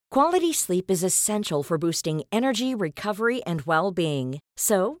Quality sleep is essential for boosting energy, recovery, and well-being.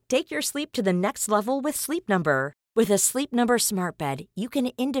 So, take your sleep to the next level with Sleep Number. With a Sleep Number smart bed, you can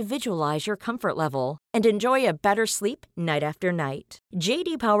individualize your comfort level and enjoy a better sleep night after night.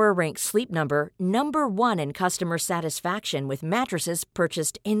 J.D. Power ranks Sleep Number number 1 in customer satisfaction with mattresses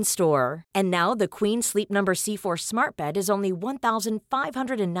purchased in-store. And now the Queen Sleep Number C4 smart bed is only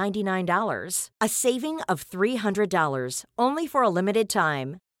 $1,599, a saving of $300, only for a limited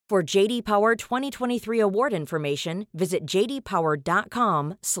time. For J.D. Power 2023 award information, visit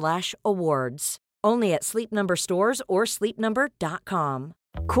jdpower.com/awards. Only at Sleep Number stores or sleepnumber.com.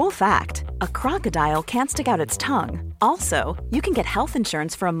 Cool fact, a crocodile can't stick out its tongue. Also, you can get health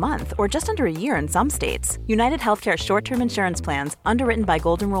insurance for a month or just under a year in some states. United Healthcare short-term insurance plans, underwritten by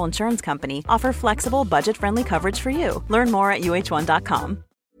Golden Rule Insurance Company, offer flexible, budget-friendly coverage for you. Learn more at uh1.com.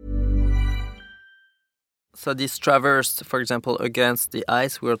 So this traverse, for example, against the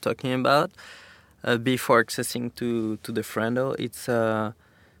ice we were talking about, before accessing to the Frendo, it's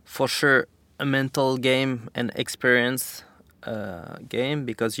for sure a mental game and experience game,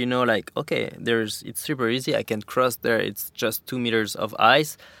 because okay, it's super easy, I can cross there, it's just 2 meters of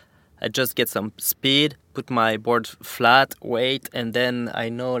ice, I just get some speed, put my board flat, wait, and then I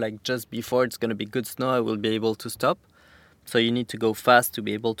know just before it's going to be good snow, I will be able to stop. So you need to go fast to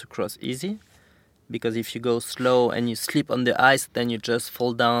be able to cross easy, because if you go slow and you slip on the ice, then you just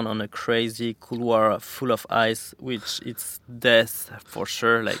fall down on a crazy couloir full of ice, which it's death for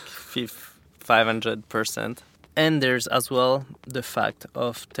sure, 500%. And there's as well the fact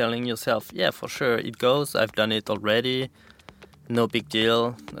of telling yourself, yeah, for sure, it goes, I've done it already, no big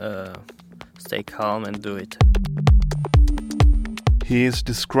deal, stay calm and do it. He is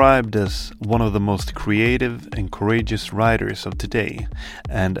described as one of the most creative and courageous writers of today,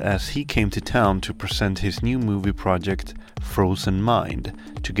 and as he came to town to present his new movie project, Frozen Mind,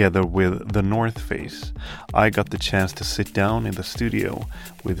 together with The North Face, I got the chance to sit down in the studio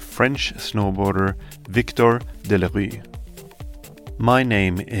with French snowboarder Victor Delerue. My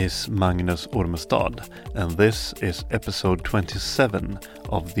name is Magnus Ormestad, and this is episode 27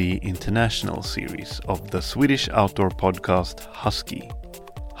 of the international series of the Swedish outdoor podcast Husky.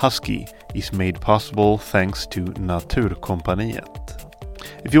 Husky is made possible thanks to Naturkompaniet.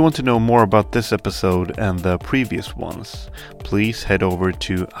 If you want to know more about this episode and the previous ones, please head over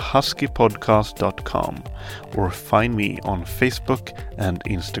to huskypodcast.com or find me on Facebook and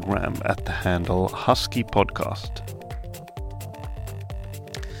Instagram at the handle Husky Podcast.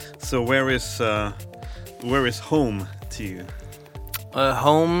 So where is home to you?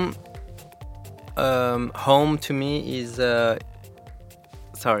 Home to me is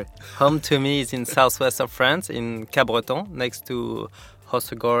Home to me is in southwest of France, in Cabreton, next to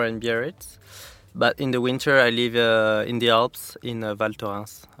Hossegor and Biarritz. But in the winter, I live in the Alps, in Val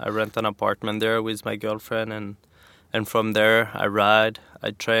Thorens. I rent an apartment there with my girlfriend, and from there I ride,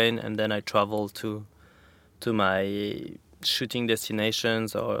 I train, and then I travel to my shooting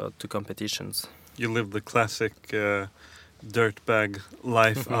destinations or to competitions. You live the classic dirt bag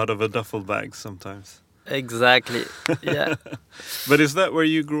life out of a duffel bag sometimes. Exactly, yeah. But is that where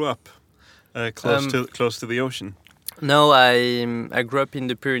you grew up, close to the ocean? No, I grew up in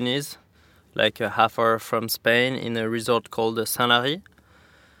the Pyrenees, like a half hour from Spain, in a resort called Saint-Lary.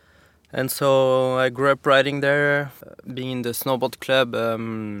 And so I grew up riding there, being in the snowboard club,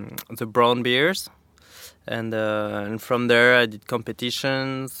 the Brown Bears. And from there I did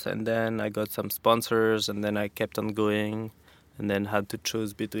competitions, and then I got some sponsors, and then I kept on going, and then had to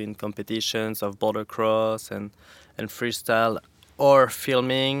choose between competitions of border cross and freestyle or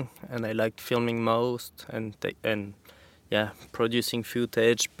filming, and I liked filming most, and producing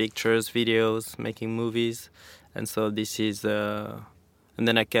footage, pictures, videos, making movies. And so this is and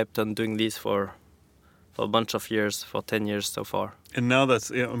then I kept on doing this for a bunch of years, for 10 years so far. And now that's,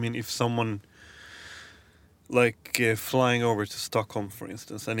 if someone flying over to Stockholm, for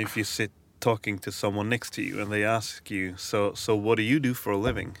instance, and if you sit talking to someone next to you and they ask you, so what do you do for a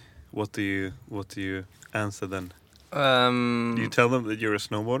living? What do you answer then? Do you tell them that you're a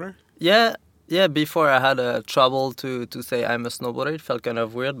snowboarder? Yeah. Before I had trouble to say I'm a snowboarder. It felt kind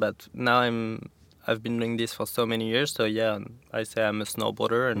of weird, but now I've been doing this for so many years. So yeah, I say I'm a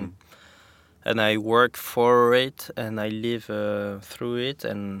snowboarder, and I work for it, and I live through it,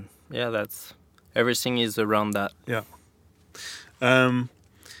 and yeah, that's. Everything is around that. Yeah.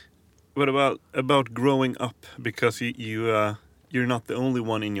 What about growing up? Because you're not the only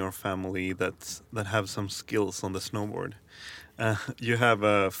one in your family that have some skills on the snowboard. You have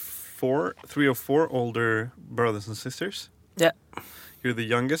 3 or 4 older brothers and sisters. Yeah. You're the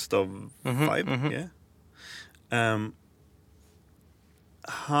youngest of 5. Mm-hmm. Yeah.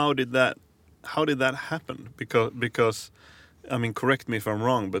 how did that happen? Because I mean, correct me if I'm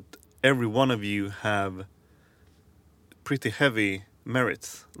wrong, but every one of you have pretty heavy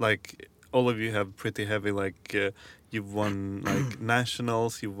merits. Like all of you have pretty heavy. Like you've won like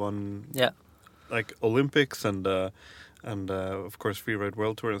nationals, you've won like Olympics, and of course Freeride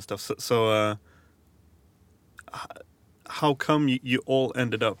World Tour and stuff. So how come you all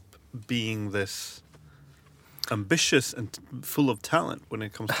ended up being this ambitious and full of talent when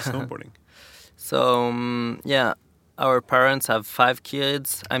it comes to snowboarding? So our parents have 5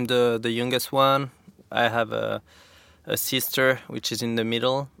 kids. I'm the youngest one. I have a sister which is in the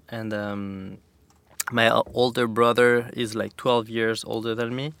middle, and my older brother is like 12 years older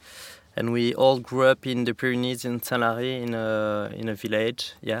than me. And we all grew up in the Pyrenees in Saint-Lary in a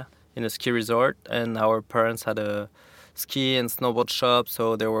village, in a ski resort. And our parents had a ski and snowboard shop,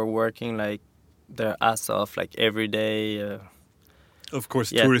 so they were working like their ass off like every day. Of course,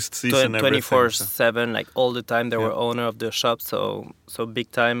 tourist season, 24/7, like all the time. They were owner of the shop, so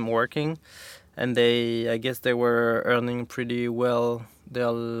big time working, and I guess they were earning pretty well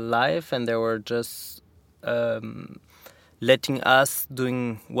their life, and they were just letting us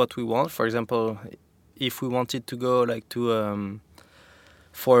doing what we want. For example, if we wanted to go like to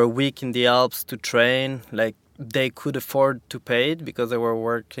for a week in the Alps to train, like they could afford to pay it because they were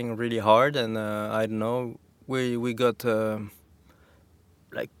working really hard, and I don't know, we got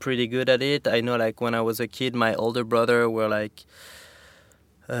like pretty good at it. I know, like when I was a kid, my older brother were like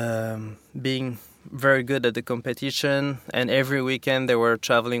being very good at the competition, and every weekend they were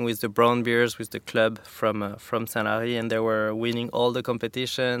traveling with the brown beers with the club from Saint-Lary, and they were winning all the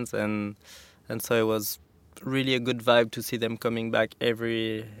competitions, and so it was really a good vibe to see them coming back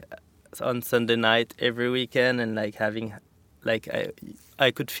on Sunday night every weekend, and like having like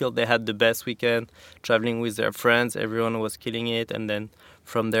I could feel they had the best weekend traveling with their friends. Everyone was killing it, and then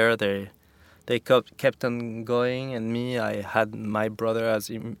from there they kept on going, and me, I had my brother as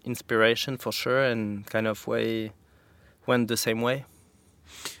inspiration for sure, and kind of went the same way.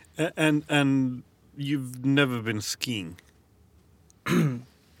 And you've never been skiing?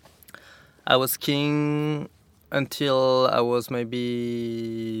 I was skiing until I was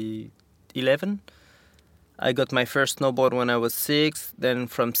maybe 11. I got my first snowboard when I was 6. Then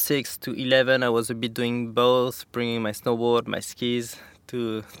from 6 to 11, I was a bit doing both, bringing my snowboard, my skis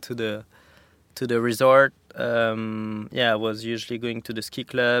to the resort. I was usually going to the ski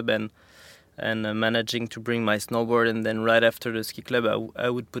club and managing to bring my snowboard. And then right after the ski club, I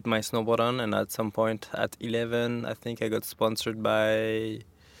would put my snowboard on. And at some point at 11, I think I got sponsored by,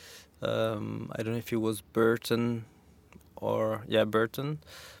 I don't know if it was Burton Burton,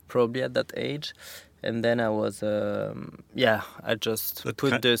 probably at that age. And then I was, I just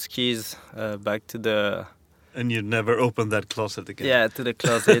put the skis back to the... And you never opened that closet again? Yeah, to the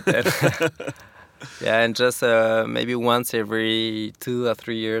closet. And just maybe once every 2 or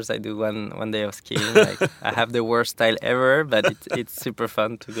 3 years I do one day of skiing. Like, I have the worst style ever, but it's super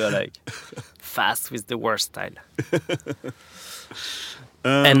fun to go like fast with the worst style.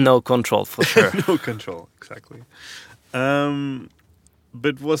 And no control, for sure. No control, exactly.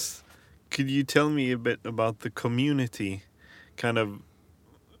 But could you tell me a bit about the community, kind of,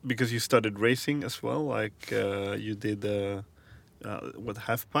 because you started racing as well, like you did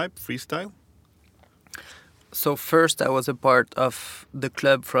half-pipe, freestyle? So first I was a part of the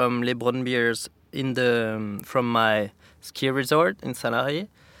club from Les Brunbiers from my ski resort in Saint-Lary.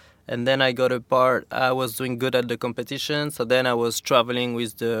 And then I was doing good at the competition, so then I was traveling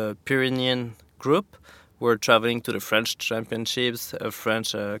with the Pyrenean group. We're traveling to the French championships,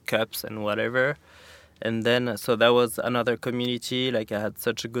 French cups and whatever. And then, so that was another community. Like, I had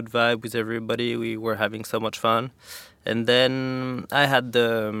such a good vibe with everybody. We were having so much fun. And then I had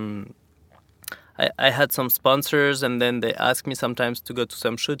I had some sponsors, and then they asked me sometimes to go to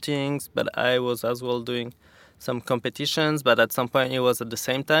some shootings, but I was as well doing some competitions, but at some point it was at the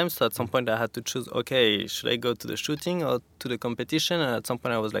same time. So at some point I had to choose, okay, should I go to the shooting or to the competition? And at some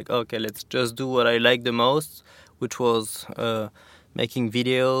point I was like, okay, let's just do what I like the most, which was making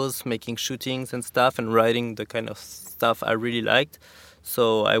videos, making shootings and stuff, and writing the kind of stuff I really liked.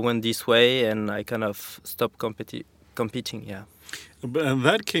 So I went this way, and I kind of stopped competing, yeah. And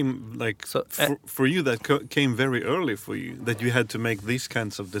that came, like, so, for you, that came very early for you, that you had to make these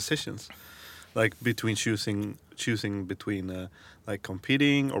kinds of decisions. Like between choosing between like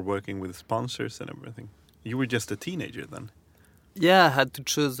competing or working with sponsors and everything. You were just a teenager then. Yeah, I had to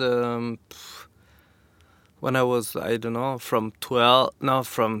choose when I was, I don't know, from 12,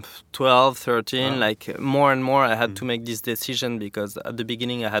 13, like more and more I had to make this decision, because at the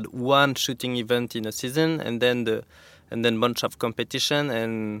beginning I had one shooting event in a season, and then and then bunch of competition,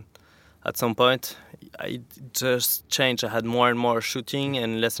 and at some point I just changed. I had more and more shooting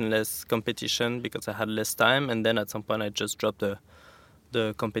and less competition because I had less time, and then at some point I just dropped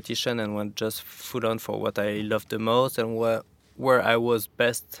the competition and went just full on for what I loved the most and where I was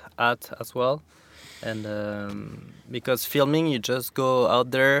best at as well. And because filming, you just go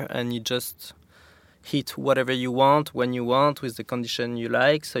out there and you just hit whatever you want, when you want, with the condition you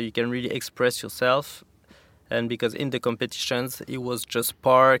like, so you can really express yourself. And because in the competitions, it was just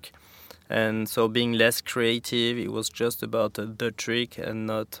park, and so being less creative, it was just about the trick and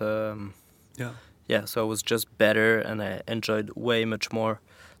not... Yeah, so I was just better, and I enjoyed way much more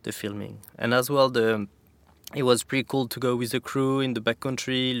the filming. And as well, it was pretty cool to go with the crew in the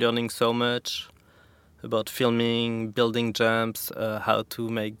backcountry, learning so much about filming, building jumps, how to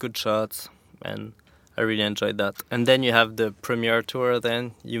make good shots, and I really enjoyed that. And then you have the premiere tour.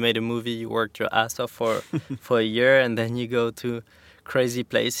 Then you made a movie, you worked your ass off for a year, and then you go to crazy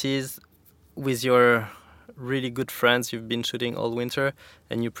places with your really good friends you've been shooting all winter,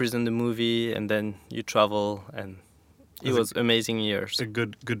 and you present the movie, and then you travel, and it was amazing years. A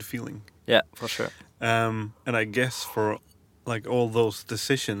good feeling. Yeah, for sure. And I guess for like all those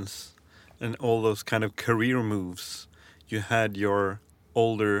decisions and all those kind of career moves, you had your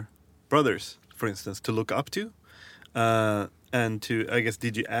older brothers, for instance, to look up to, and to, I guess,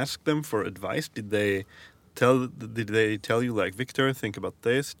 did you ask them for advice? Did they tell you, like, Victor, think about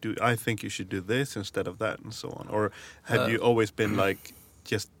this, I think you should do this instead of that, and so on? Or have you always been like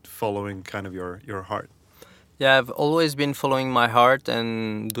just following kind of your heart? Yeah, I've always been following my heart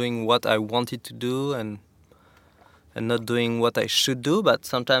and doing what I wanted to do, and not doing what I should do. But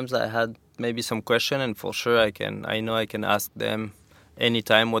sometimes I had maybe some question, and for sure I know I can ask them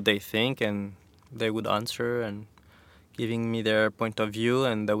anytime what they think, and they would answer and giving me their point of view,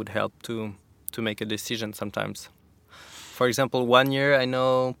 and that would help to make a decision sometimes. For example, one year I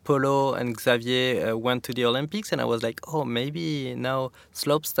know Polo and Xavier went to the Olympics, and I was like, oh, maybe now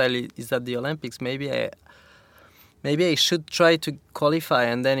slopestyle is at the Olympics. Maybe I should try to qualify,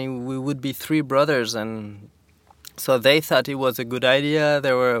 and then we would be three brothers. And so they thought it was a good idea.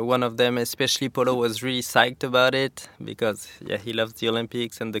 There were one of them, especially Polo, was really psyched about it because he loves the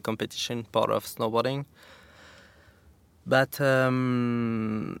Olympics and the competition part of snowboarding. But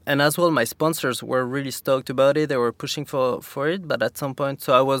and as well, my sponsors were really stoked about it. They were pushing for it. But at some point,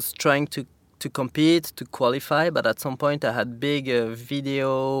 so I was trying to compete, to qualify. But at some point, I had big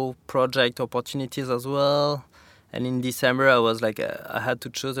video project opportunities as well. And in December, I was like, I had to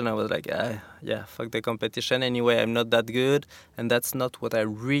choose, and I was like, fuck the competition. Anyway, I'm not that good, and that's not what I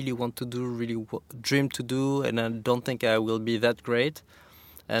really want to do, really dream to do, and I don't think I will be that great.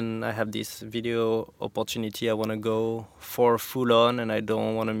 And I have this video opportunity I want to go for full on, and I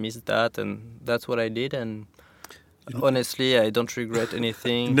don't want to miss that, and that's what I did. And honestly, I don't regret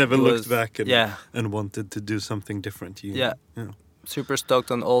anything. Never looked back and wanted to do something different. Super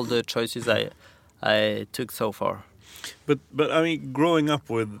stoked on all the choices I took so far. But I mean, growing up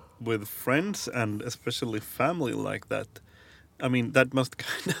with friends and especially family like that, I mean, that must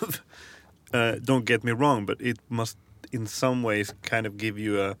kind of don't get me wrong, but it must in some ways kind of give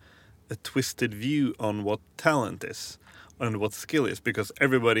you a twisted view on what talent is and what skill is, because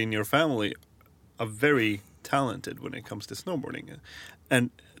everybody in your family are very talented when it comes to snowboarding. And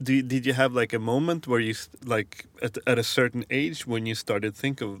did you have like a moment where you like at a certain age when you started to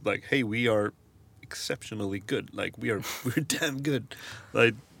think of like, hey, we are exceptionally good, like we're damn good,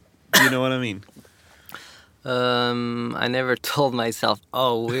 like, you know what I mean? I never told myself,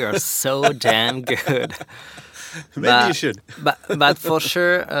 oh, we are so damn good. Maybe you should. but for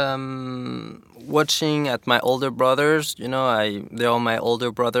sure, watching at my older brothers, they're all my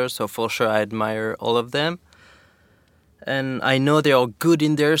older brothers, so for sure I admire all of them. And I know they are good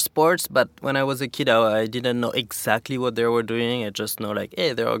in their sports, but when I was a kid, I didn't know exactly what they were doing. I just know, like,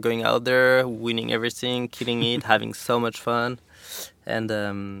 hey, they're all going out there, winning everything, killing it, having so much fun. And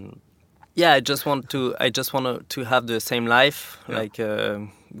I just want to have the same life, like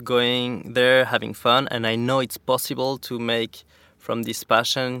going there, having fun. And I know it's possible to make from this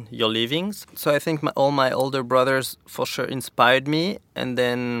passion your livings. So I think all my older brothers for sure inspired me. And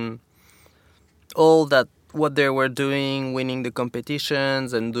then all that, what they were doing, winning the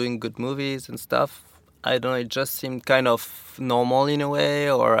competitions and doing good movies and stuff, I don't know, it just seemed kind of normal in a way.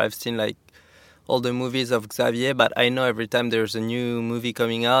 Or I've seen like all the movies of Xavier, but I know every time there's a new movie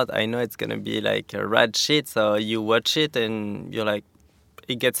coming out, I know it's gonna be like a rad shit. So you watch it and you're like,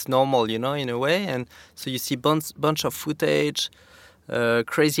 it gets normal, in a way. And so you see bunch of footage,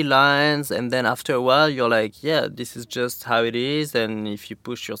 crazy lines, and then after a while you're like, yeah, this is just how it is. And if you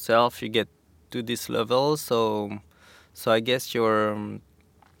push yourself, you get to this level. So So I guess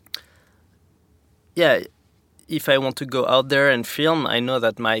yeah, if I want to go out there and film, I know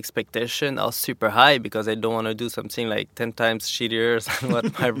that my expectations are super high because I don't want to do something like 10 times shittier than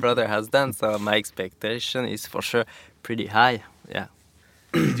what my brother has done. So my expectation is for sure pretty high. Yeah.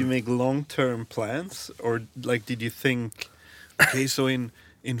 Did you make long-term plans, or like did you think, okay, so in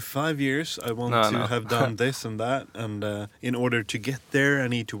 5 years I want to have done this and that, and in order to get there I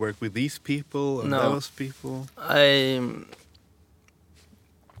need to work with these people and those people?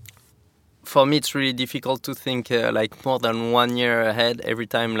 For me, it's really difficult to think like more than 1 year ahead every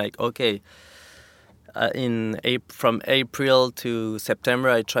time. Like, okay, from April to September,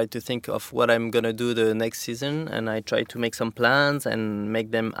 I try to think of what I'm gonna do the next season, and I try to make some plans and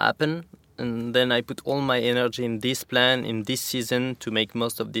make them happen. And then I put all my energy in this plan, in this season, to make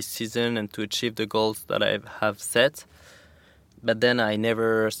most of this season and to achieve the goals that I have set. But then I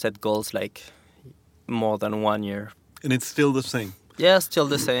never set goals like more than 1 year. And it's still the same? Yeah, still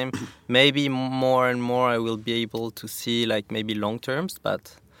the same. Maybe more and more I will be able to see like maybe long terms,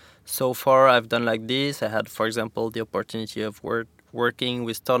 but so far I've done like this. I had, for example, the opportunity of working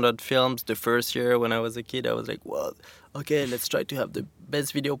with standard films the first year when I was a kid. I was like, well, okay, let's try to have the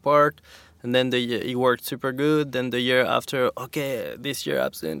best video part. And then it worked super good. Then the year after, okay, this year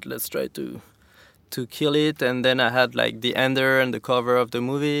absent, let's try to kill it. And then I had like the ender and the cover of the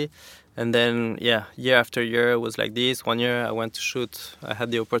movie. And then, yeah, year after year was like this. 1 year I had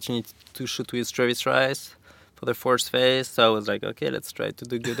the opportunity to shoot with Travis Rice for the fourth phase. So I was like, okay, let's try to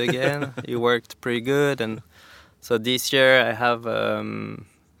do good again. It worked pretty good. And so this year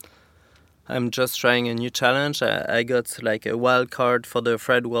I'm just trying a new challenge. I got like a wild card for the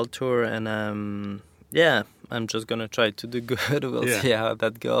Fred World Tour. And yeah, I'm just going to try to do good. We'll see how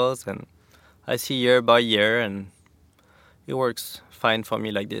that goes. And I see year by year, and it works fine for me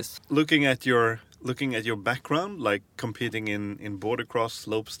like this. Looking at your background, like competing in border cross,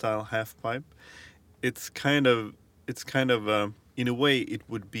 slopestyle, half pipe, it's kind of in a way it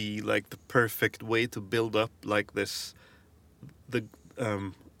would be like the perfect way to build up like this.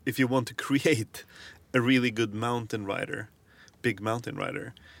 If you want to create a really good big mountain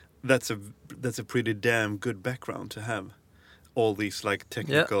rider, that's a pretty damn good background to have. All these like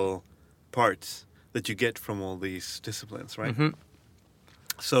technical parts that you get from all these disciplines, right? Mm-hmm.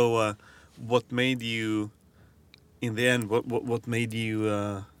 So, what made you, in the end, what made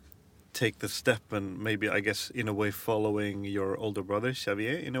you take the step and maybe, I guess, in a way, following your older brother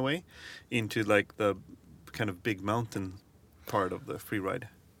Xavier in a way into like the kind of big mountain part of the free ride?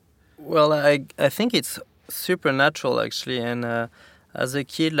 Well, I think it's super natural actually, and as a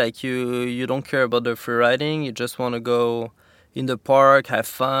kid, like you don't care about the free riding. You just want to go in the park, have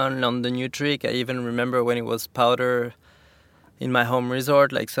fun, learn the new trick. I even remember when it was powder in my home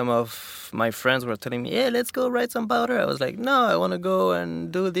resort, like some of my friends were telling me, "Yeah, let's go ride some powder." I was like, "No, I want to go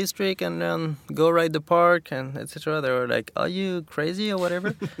and do this trick and then go ride the park and etc." They were like, "Are you crazy or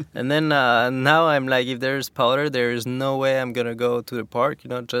whatever?" And then now I'm like, if there's powder, there is no way I'm gonna go to the park.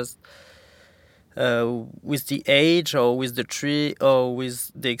 Just with the age or with the tree or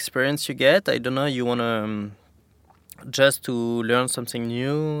with the experience you get, I don't know. You wanna just to learn something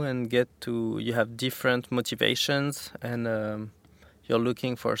new and you have different motivations, and you're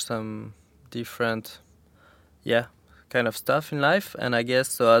looking for some different kind of stuff in life. And I guess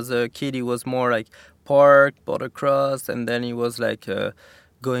so as a kid it was more like park, border cross, and then it was like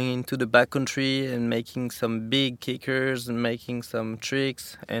going into the backcountry and making some big kickers and making some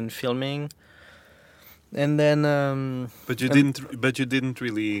tricks and filming. And then But you didn't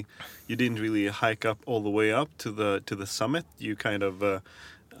really hike up all the way up to the summit. You kind of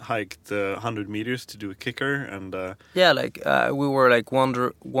hiked 100 meters to do a kicker, and we were like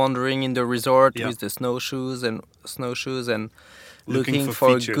wandering in the resort with the snowshoes and looking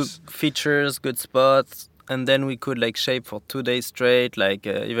for good features, good spots. And then we could like shape for 2 days straight, like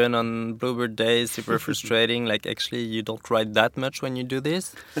even on bluebird days, super frustrating. Like actually you don't ride that much when you do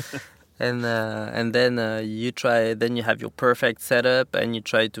this. And then you try. Then you have your perfect setup, and you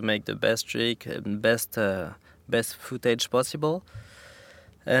try to make the best trick and best footage possible.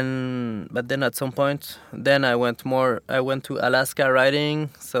 But then at some point, then I went to Alaska riding.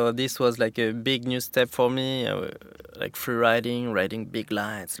 So this was like a big new step for me, like free riding big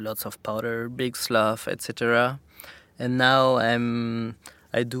lines, lots of powder, big slough, etc. And now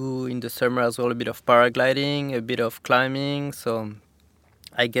I do in the summer as well a bit of paragliding, a bit of climbing. So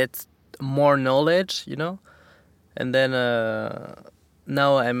I get more knowledge, and then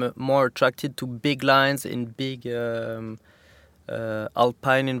now I'm more attracted to big lines in big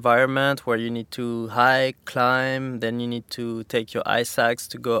alpine environment where you need to hike, climb, then you need to take your ice axe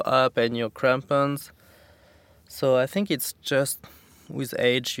to go up and your crampons. So I think it's just with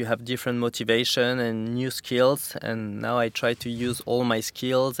age you have different motivation and new skills, and now I try to use all my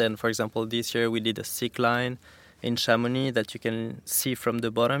skills. And for example, this year we did a sick line in Chamonix that you can see from the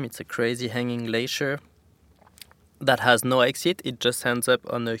bottom. It's a crazy hanging glacier that has no exit. It just ends up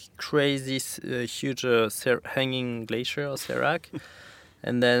on a crazy huge hanging glacier or serac.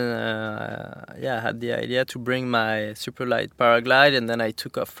 And then I had the idea to bring my super light paraglide, and then I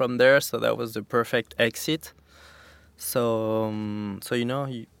took off from there. So that was the perfect exit. So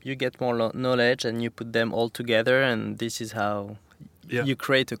you get more knowledge and you put them all together, and this is how you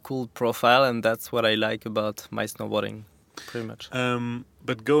create a cool profile, and that's what I like about my snowboarding, pretty much.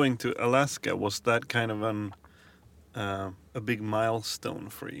 But going to Alaska, was that kind of a big milestone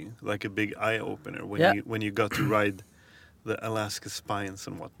for you, like a big eye opener when you got to ride the Alaska spines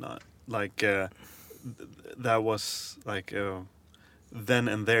and whatnot? Like that was like then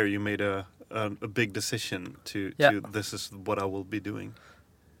and there you made a big decision to this is what I will be doing.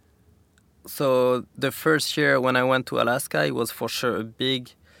 So the first year when I went to Alaska, it was for sure a big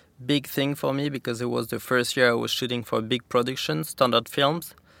thing for me, because it was the first year I was shooting for big production, standard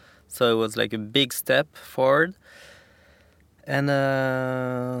films. So it was like a big step forward. And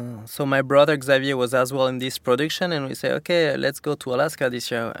so my brother Xavier was as well in this production, and we say, okay, let's go to Alaska this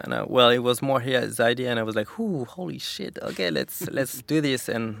year. And it was more his idea, and I was like, holy shit, okay, let's do this.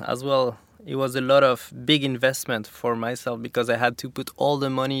 And as well, it was a lot of big investment for myself, because I had to put all the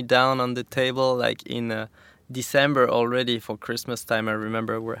money down on the table, like in December already for Christmas time. I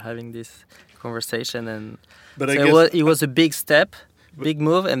remember we're having this conversation, and it was a big step, big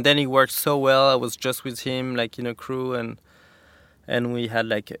move, and then it worked so well. I was just with him, like in a crew, and we had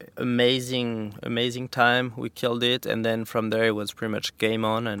like amazing time. We killed it, and then from there it was pretty much game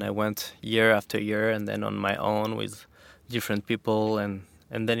on, and I went year after year, and then on my own with different people, and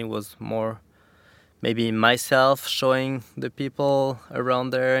then it was more maybe myself showing the people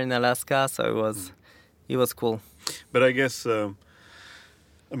around there in Alaska. So it was cool. But I guess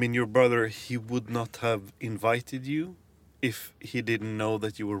your brother, he would not have invited you if he didn't know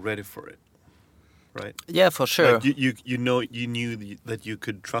that you were ready for it. Right. Yeah, for sure. Like you knew that you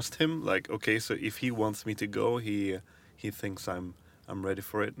could trust him. Like, okay, so if he wants me to go, he thinks I'm ready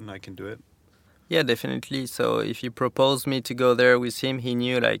for it and I can do it. Yeah, definitely. So if he proposed me to go there with him, he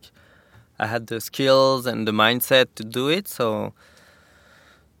knew like I had the skills and the mindset to do it. So,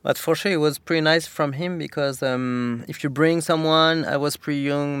 but for sure it was pretty nice from him, because if you bring someone, I was pretty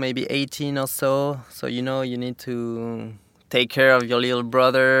young, maybe 18 or so. So you need to take care of your little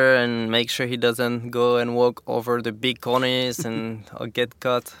brother and make sure he doesn't go and walk over the big corners or get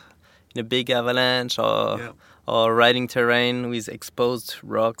caught in a big avalanche or riding terrain with exposed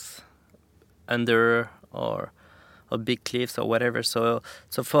rocks under or big cliffs or whatever. So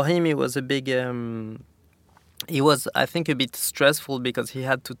for him it was a big it was, I think, a bit stressful, because he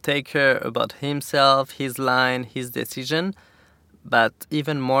had to take care about himself, his line, his decision. But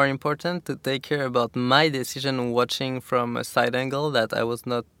even more important, to take care about my decision, watching from a side angle that I was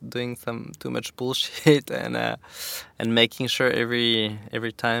not doing too much bullshit, and making sure every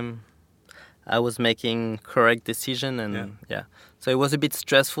time I was making correct decision. And so it was a bit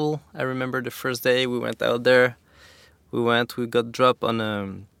stressful. I remember the first day we went out there. We got dropped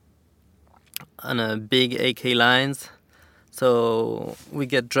on a big AK lines. So we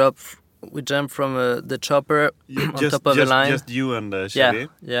get dropped. We jumped from the chopper on top of the line. Just you and Xavier?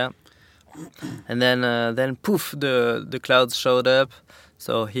 Yeah. And then poof, the clouds showed up.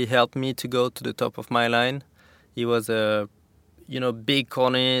 So he helped me to go to the top of my line. He was big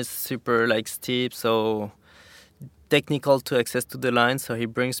corners, super like steep, so technical to access to the line. So he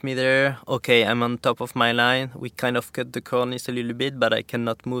brings me there. Okay, I'm on top of my line. We kind of cut the cornice a little bit, but I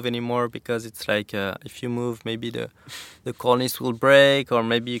cannot move anymore, because it's like if you move, maybe the cornice will break, or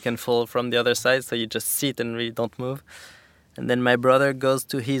maybe you can fall from the other side. So you just sit and really don't move. And then my brother goes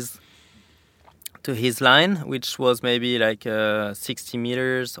to his line, which was maybe like 60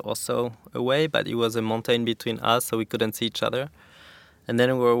 meters or so away, but it was a mountain between us, so we couldn't see each other. And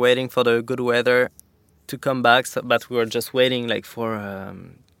then we were waiting for the good weather to come back, but we were just waiting like for I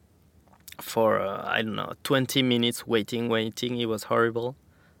don't know, 20 minutes waiting. It was horrible.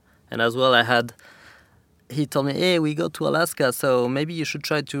 And as well, he told me, hey, we go to Alaska, so maybe you should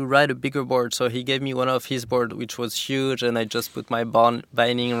try to ride a bigger board. So he gave me one of his board, which was huge, and I just put my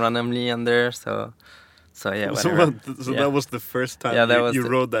binding randomly on there. So yeah, whatever. So that was the first time you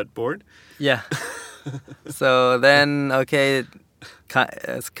rode that board? Yeah. So then, okay,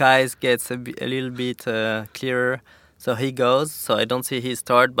 skies gets a little bit clearer. So he goes, so I don't see his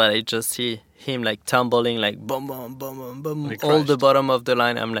start, but I just see him like tumbling, like boom, boom, boom, boom, boom, all the bottom of the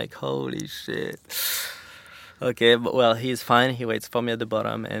line. I'm like, holy shit. Okay, but well, he's fine. He waits for me at the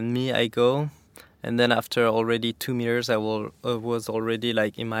bottom, and me, I go. And then after already 2 meters, I was already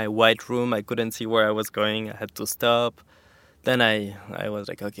like in my white room. I couldn't see where I was going. I had to stop. Then I was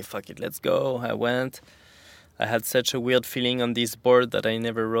like, okay, fuck it, let's go. I went. I had such a weird feeling on this board that I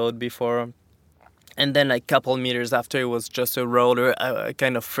never rode before. And then like couple meters after, it was just a roller. I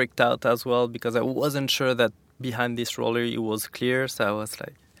kind of freaked out as well because I wasn't sure that behind this roller it was clear. So I was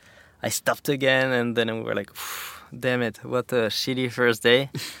like, I stopped again. And then we were like, damn it, what a shitty first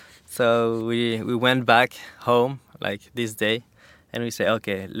day. So we went back home like this day, and we say,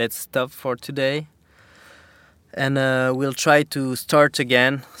 okay, let's stop for today, and we'll try to start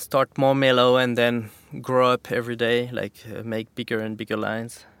again, start more mellow, and then grow up every day, like make bigger and bigger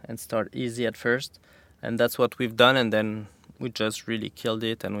lines, and start easy at first, and that's what we've done, and then we just really killed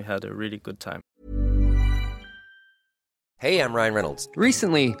it, and we had a really good time. Hey, I'm Ryan Reynolds.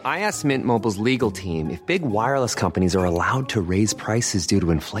 Recently, I asked Mint Mobile's legal team if big wireless companies are allowed to raise prices due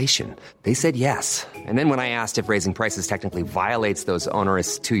to inflation. They said yes. And then when I asked if raising prices technically violates those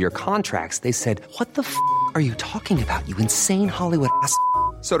onerous 2-year contracts, they said, "What the f*** are you talking about, you insane Hollywood ass?"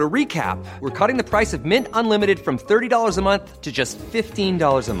 So to recap, we're cutting the price of Mint Unlimited from $30 a month to just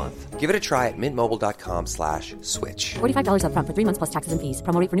 $15 a month. Give it a try at mintmobile.com/switch. $45 up front for 3 months plus taxes and fees.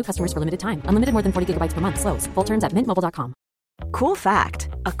 Promo rate for new customers for limited time. Unlimited more than 40 gigabytes per month. Slows full terms at mintmobile.com. Cool fact,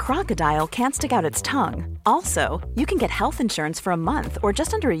 a crocodile can't stick out its tongue. Also, you can get health insurance for a month or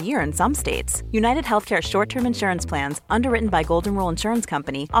just under a year in some states. United Healthcare short-term insurance plans, underwritten by Golden Rule Insurance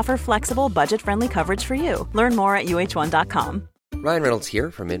Company, offer flexible, budget-friendly coverage for you. Learn more at uh1.com. Ryan Reynolds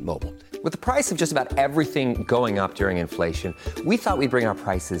here from Mint Mobile. With the price of just about everything going up during inflation, we thought we'd bring our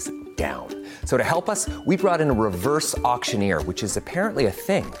prices down. So to help us, we brought in a reverse auctioneer, which is apparently a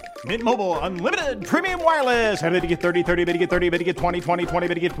thing. Mint Mobile Unlimited Premium Wireless. How to get 30, 30, bit to get 30, bit to get 20, 20, 20,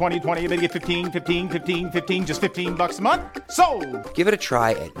 bit to get 20, 20, bit to get 15, 15, 15, 15, just $15 a month? Sold! Give it a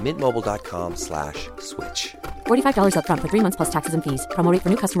try at mintmobile.com/switch. $45 up front for 3 months plus taxes and fees. Promo rate for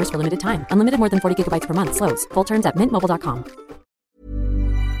new customers for limited time. Unlimited more than 40 gigabytes per month. Slows full terms at mintmobile.com.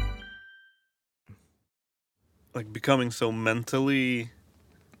 Like becoming so mentally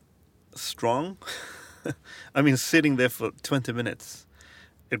strong. I mean, sitting there for 20 minutes,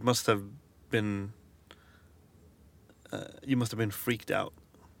 it must have been, you must have been freaked out.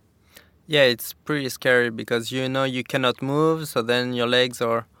 Yeah, it's pretty scary because you know you cannot move, so then your legs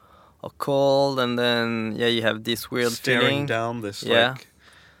are cold, and then you have this weird Staring feeling. down this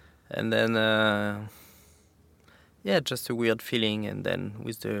and then just a weird feeling, and then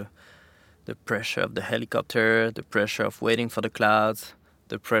with the pressure of the helicopter, the pressure of waiting for the clouds,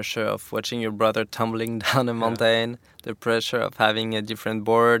 the pressure of watching your brother tumbling down a mountain, the pressure of having a different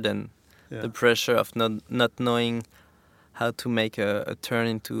board, and the pressure of not knowing how to make a turn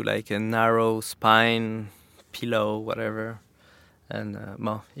into like a narrow spine, pillow, whatever. And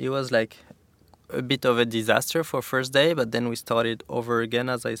it was like a bit of a disaster for first day, but then we started over again,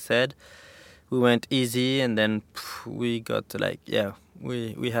 as I said. We went easy, and then we got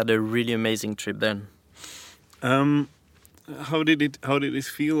we had a really amazing trip then. How did it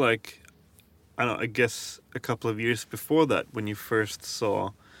feel like? I don't know, I guess a couple of years before that, when you first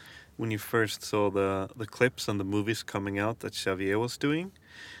saw the clips and the movies coming out that Xavier was doing.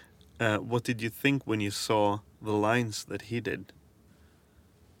 What did you think when you saw the lines that he did?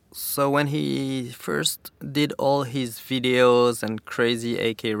 So when he first did all his videos and crazy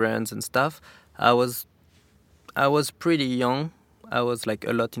AK runs and stuff, I was pretty young. I was like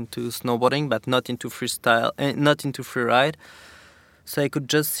a lot into snowboarding, but not into freestyle, not into freeride. So I could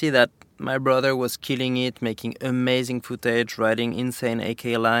just see that my brother was killing it, making amazing footage, riding insane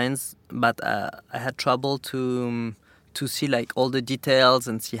AK lines. But I had trouble to see like all the details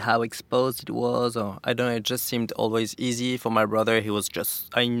and see how exposed it was, or I don't know. It just seemed always easy for my brother.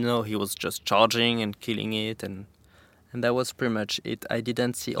 I know he was just charging and killing it, and that was pretty much it. I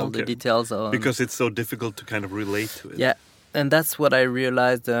didn't see all the details because it's so difficult to kind of relate to it. Yeah. And that's what I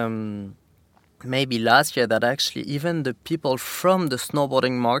realized maybe last year, that actually even the people from the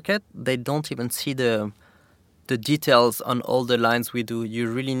snowboarding market, they don't even see the details on all the lines we do. You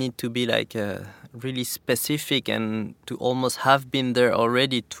really need to be like really specific and to almost have been there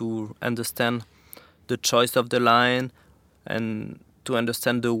already to understand the choice of the line and to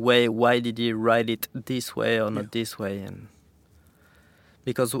understand the way, why did he ride it this way or not this way. And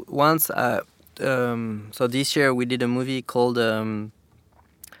because once so this year we did a movie called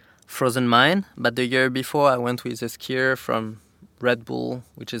Frozen Mine, but the year before I went with a skier from Red Bull,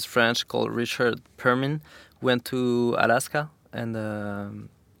 which is French, called Richard Permin. Went to Alaska, and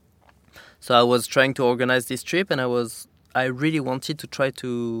so I was trying to organize this trip, and I really wanted to try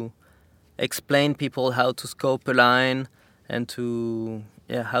to explain people how to scope a line and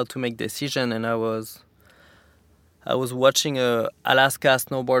how to make decision. And I was watching a Alaska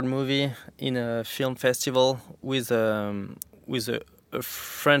snowboard movie in a film festival with a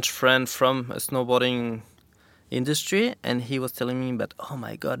French friend from a snowboarding industry, and he was telling me, but oh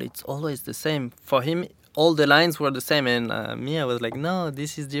my god, it's always the same. For him, all the lines were the same, and me, I was like, no,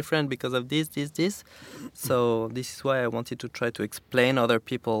 this is different because of this. So this is why I wanted to try to explain other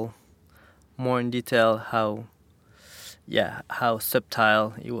people more in detail how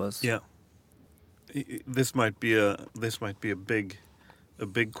subtle it was. Yeah. This might be a big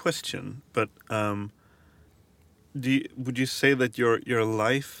question, but would you say that your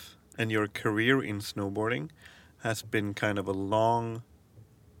life and your career in snowboarding has been kind of a long,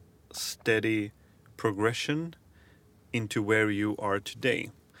 steady progression into where you are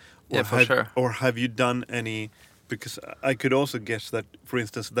today? For sure. Or have you done any? Because I could also guess that, for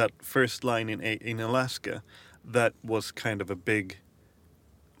instance, that first line in Alaska, that was kind of a big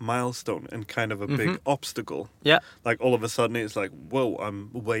milestone and kind of a big obstacle. Yeah. Like all of a sudden it's like, whoa, I'm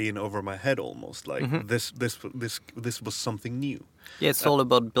way in over my head almost. Like this was something new. Yeah, it's all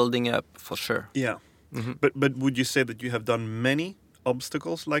about building up, for sure. Yeah. But would you say that you have done many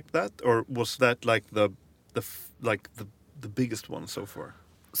obstacles like that, or was that like the biggest one so far?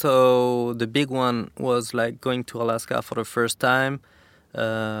 So the big one was like going to Alaska for the first time,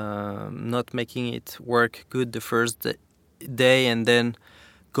 not making it work good the first day, and then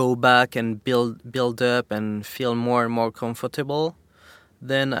go back and build up and feel more and more comfortable.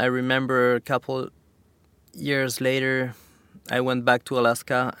 Then I remember a couple years later, I went back to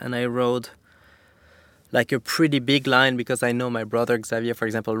Alaska and I rode like a pretty big line, because I know my brother Xavier, for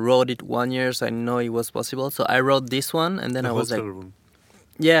example, rode it 1 year, so I know it was possible. So I rode this one, and then I was like,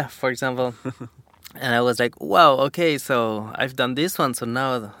 yeah, for example. And I was like, wow, okay, so I've done this one, so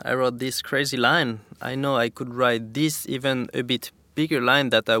now I rode this crazy line. I know I could ride this even a bit bigger line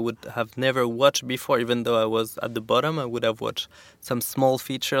that I would have never watched before. Even though I was at the bottom, I would have watched some small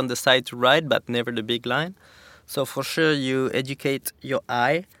feature on the side to ride, but never the big line. So for sure, you educate your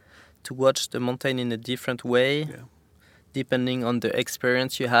eye to watch the mountain in a different way, depending on the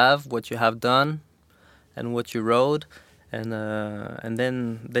experience you have, what you have done, and what you rode, and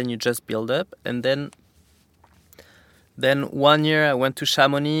then you just build up. And then 1 year I went to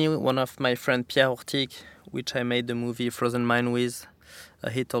Chamonix. One of my friend Pierre Hortic, which I made the movie Frozen Mind with,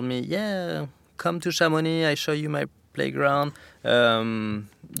 he told me, yeah, come to Chamonix, I show you my playground.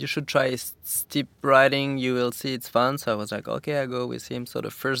 You should try steep riding, you will see it's fun. So I was like, okay, I go with him. So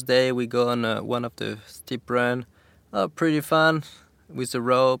the first day we go on one of the steep run. Oh, pretty fun, with the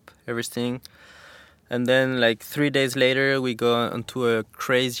rope, everything. And then like 3 days later we go onto a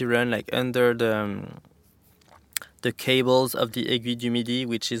crazy run, like under the cables of the Aiguille du Midi,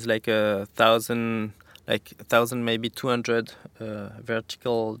 which is like 1,000, maybe 200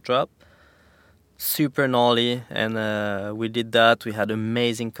 vertical drop. Super gnarly, and we did that. We had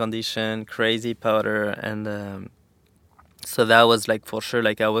amazing condition, crazy powder, and so that was like for sure,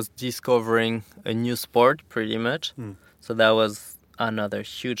 like I was discovering a new sport pretty much. So that was another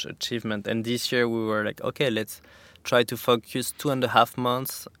huge achievement. And this year we were like, okay, let's try to focus 2.5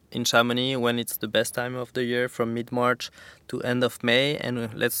 months in Chamonix when it's the best time of the year, from mid-March to end of May,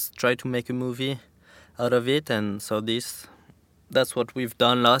 and let's try to make a movie out of it. And so that's what we've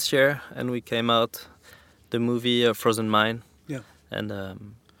done last year, and we came out the movie Frozen Mind. Yeah.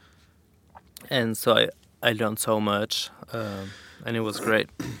 And so I learned so much, and it was great.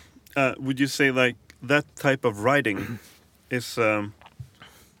 Would you say like that type of riding is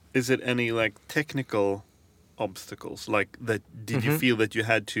it any like technical obstacles like that? Did you feel that you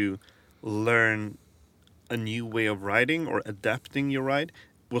had to learn a new way of riding or adapting your ride?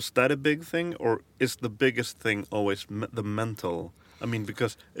 Was that a big thing, or is the biggest thing always the mental? I mean,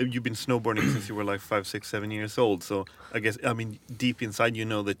 because you've been snowboarding since you were like 5, 6, 7 years old. So I guess, I mean, deep inside, you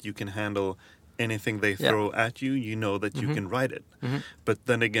know that you can handle anything they throw at you. You know that you can ride it. But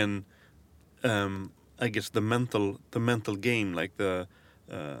then again, I guess the mental game, like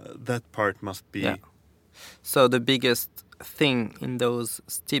that part must be. Yeah. So the biggest thing in those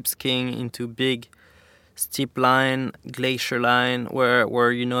steep skiing into big steep line, glacier line,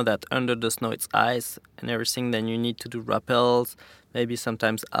 where you know that under the snow it's ice and everything, then you need to do rappels, maybe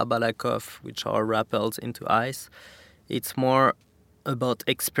sometimes abalakov, which are rappels into ice. It's more about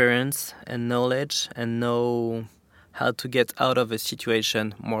experience and knowledge and know how to get out of a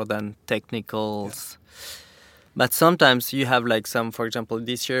situation more than technicals. Yeah. But sometimes you have like some, for example,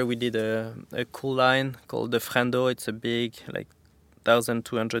 this year we did a cool line called the Frendo. It's a big, like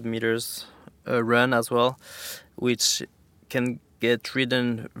 1,200 meters run as well, which can get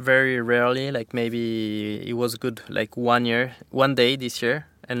ridden very rarely. Like maybe it was good like 1 day this year,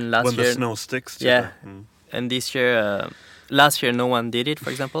 and last when year the snow sticks to yeah, the, and this year. Last year, no one did it, for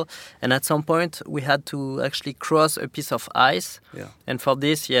example. And at some point, we had to actually cross a piece of ice. yeah. And for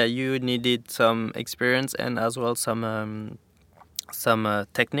this, you needed some experience and as well some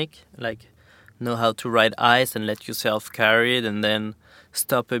technique, like know how to ride ice and let yourself carry it, and then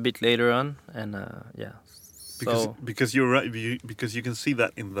stop a bit later on. And Because you're right, because you can see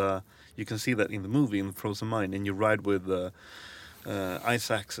that in the movie in Frozen Mind, and you ride with ice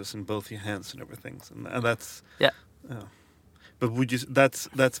axes in both your hands and everything, and that's yeah. But would you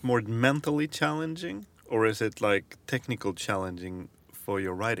that's more mentally challenging, or is it like technical challenging for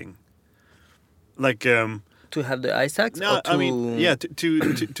your riding? Like To have the ice axe? no, Or to... I mean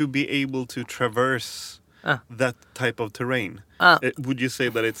to be able to traverse that type of terrain. Would you say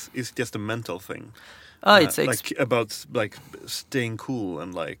that it's just a mental thing? It's like about like staying cool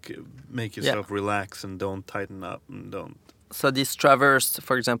and like make yourself relax and don't tighten up and don't. So this traverse,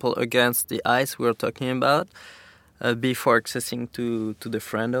 for example, against the ice we were talking about, before accessing to the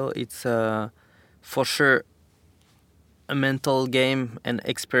friendo, it's for sure a mental game and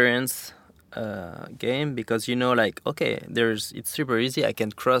experience game, because like, okay, it's super easy, I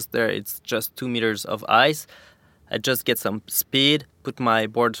can cross there, it's just 2 meters of ice, I just get some speed, put my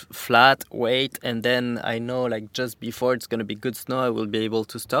board flat, wait, and then I know like just before it's gonna be good snow, I will be able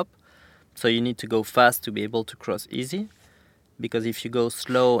to stop. So you need to go fast to be able to cross easy. Because if you go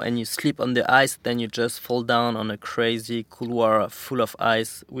slow and you slip on the ice, then you just fall down on a crazy couloir full of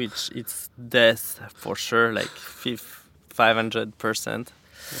ice, which it's death for sure, like 500%.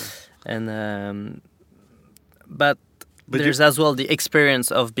 Yeah. And but there's as well the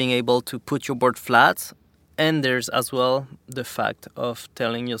experience of being able to put your board flat, and there's as well the fact of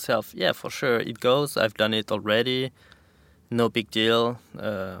telling yourself, yeah, for sure it goes. I've done it already. No big deal.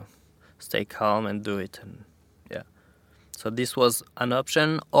 Stay calm and do it. And so this was an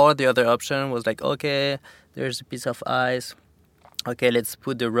option, or the other option was like, okay, there's a piece of ice. Okay, let's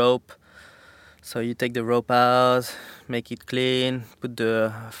put the rope. So you take the rope out, make it clean,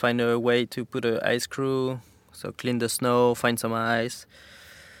 find a way to put an ice screw. So clean the snow, find some ice.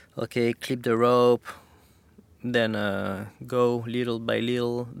 Okay, clip the rope. Then go little by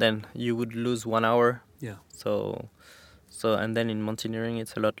little. Then you would lose 1 hour. Yeah. So and then in mountaineering,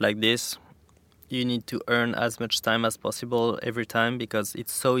 it's a lot like this. You need to earn as much time as possible every time, because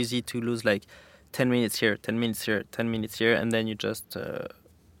it's so easy to lose like 10 minutes here, 10 minutes here, 10 minutes here, and then you just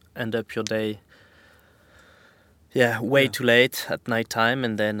end up your day way too late at night time,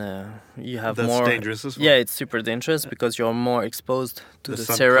 and then you have That's more... That's dangerous as well. Yeah, it's super dangerous because you're more exposed to the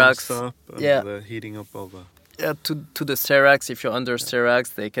sun seracs. Comes up and the heating up all the... Yeah, to the seracs. If you're under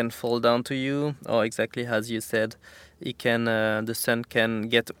seracs, they can fall down to you, or exactly as you said, the sun can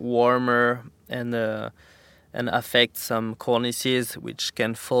get warmer and affect some cornices, which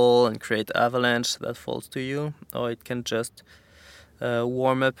can fall and create avalanche that falls to you, or it can just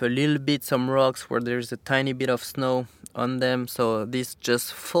warm up a little bit some rocks where there's a tiny bit of snow on them, so this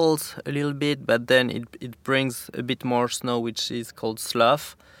just falls a little bit, but then it brings a bit more snow, which is called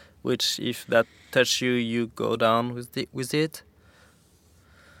slough, which if that touch you, you go down with it.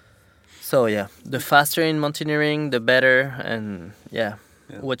 So the faster in mountaineering, the better, and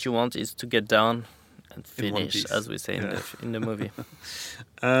what you want is to get down and finish, as we say in the movie.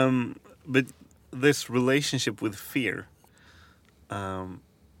 But this relationship with fear, how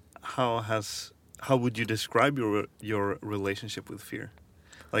would you describe your relationship with fear?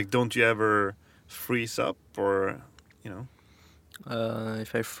 Like, don't you ever freeze up, or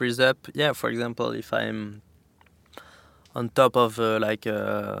if I freeze up, for example, if I'm on top of like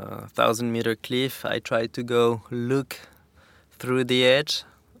a 1,000-meter cliff, I try to go look through the edge.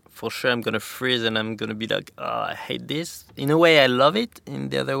 For sure, I'm gonna freeze and I'm gonna be like, oh, I hate this. In a way, I love it. In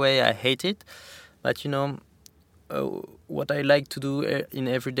the other way, I hate it. But what I like to do in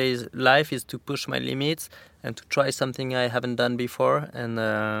everyday life is to push my limits and to try something I haven't done before. And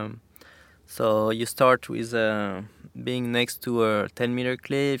so you start with being next to a 10-meter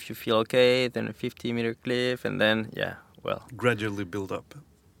cliff. You feel okay. Then a 50-meter cliff, and then gradually build up.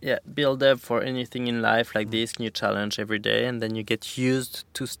 Yeah, build up for anything in life like this, new challenge every day, and then you get used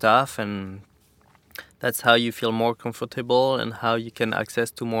to stuff, and that's how you feel more comfortable and how you can access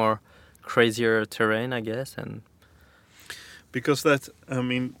to more crazier terrain, I guess. And because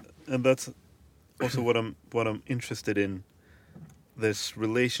and that's also what I'm interested in, this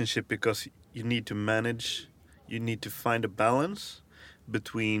relationship, because you need to find a balance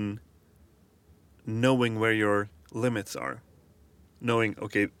between knowing where your limits are. Knowing,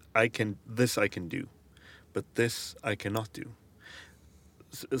 okay, I can do, but this I cannot do.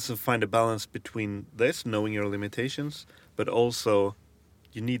 so find a balance between this, knowing your limitations, but also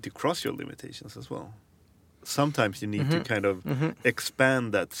you need to cross your limitations as well. Sometimes you need to kind of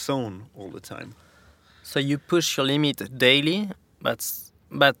expand that zone all the time. So you push your limit daily, but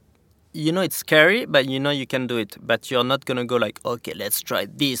you know it's scary, but you know you can do it. But you're not gonna go like, okay, let's try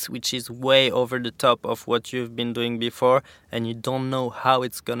this, which is way over the top of what you've been doing before, and you don't know how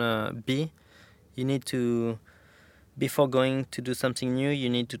it's gonna be. You need to, before going to do something new, you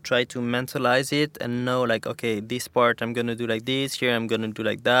need to try to mentalize it and know like, okay, this part I'm gonna do like this, here I'm gonna do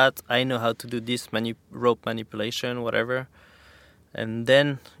like that. I know how to do this rope manipulation, whatever. And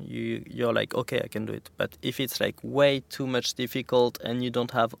then you're like, okay, I can do it. But if it's like way too much difficult and you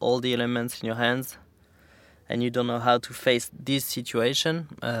don't have all the elements in your hands and you don't know how to face this situation,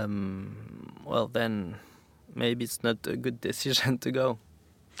 well, then maybe it's not a good decision to go.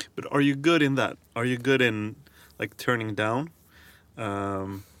 But are you good in that? Are you good in like turning down?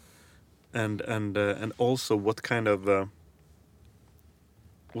 And also what kind of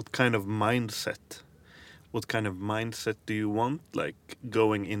mindset? What kind of mindset do you want, like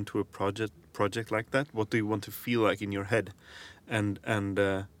going into a project like that? What do you want to feel like in your head, and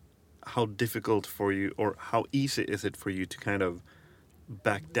how difficult for you, or how easy is it for you to kind of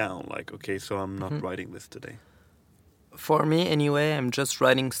back down? Like, okay, so I'm not writing this today. For me, anyway, I'm just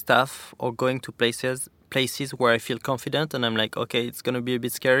writing stuff or going to places where I feel confident, and I'm like, okay, it's gonna be a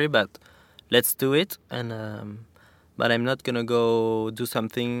bit scary, but let's do it. And but I'm not gonna go do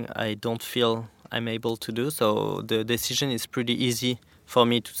something I don't feel I'm able to do. So the decision is pretty easy for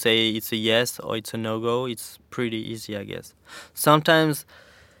me to say it's a yes or it's a no-go. It's pretty easy, I guess. Sometimes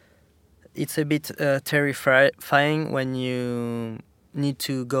it's a bit terrifying when you need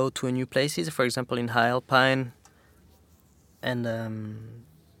to go to a new places, for example, in high alpine. And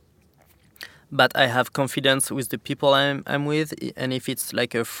but I have confidence with the people I'm with, and if it's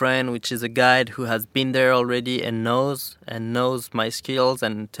like a friend, which is a guide who has been there already and knows my skills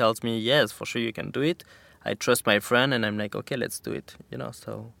and tells me, yes, for sure you can do it, I trust my friend and I'm like, okay, let's do it, you know.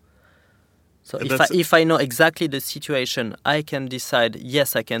 So if I know exactly the situation, I can decide,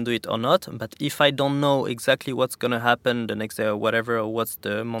 yes, I can do it or not. But if I don't know exactly what's gonna happen the next day or whatever, or what's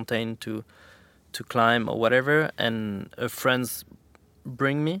the mountain to climb or whatever, and a friends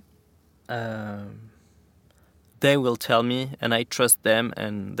bring me, they will tell me, and I trust them,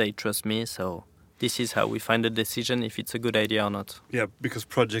 and they trust me. So this is how we find a decision if it's a good idea or not. Yeah, because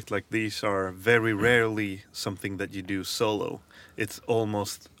projects like these are very rarely something that you do solo. It's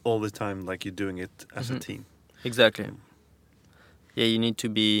almost all the time like you're doing it as a team. Exactly. Yeah, you need to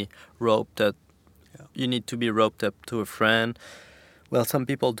be roped up. Yeah. You need to be roped up to a friend. Well, some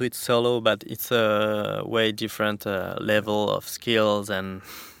people do it solo, but it's a way different level of skills, and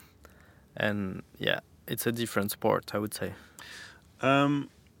yeah, it's a different sport, I would say.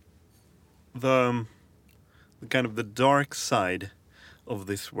 The kind of the dark side of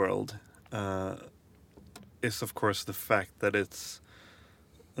this world is, of course, the fact that it's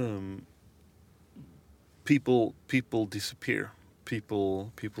people disappear,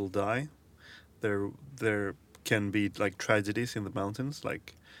 people die. There can be like tragedies in the mountains,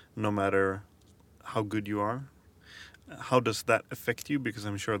 like no matter how good you are. How does that affect you? Because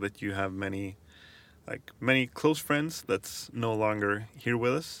I'm sure that you have many close friends that's no longer here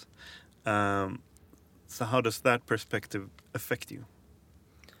with us. So how does that perspective affect you?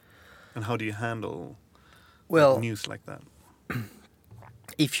 And how do you handle news like that?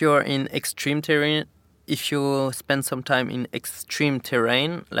 If you're in extreme terrain, if you spend some time in extreme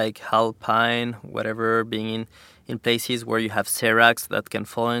terrain, like alpine, whatever, being in places where you have seracs that can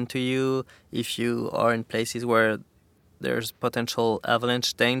fall into you, if you are in places where there's potential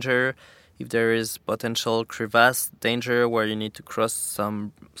avalanche danger, if there is potential crevasse danger where you need to cross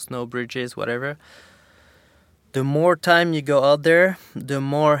some snow bridges, whatever, the more time you go out there, the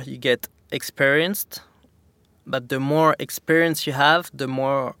more you get experienced. But the more experience you have, the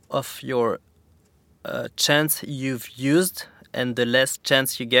more of your chance you've used and the less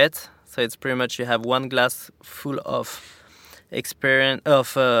chance you get. So it's pretty much you have one glass full of experience,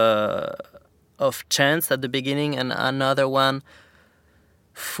 of chance at the beginning, and another one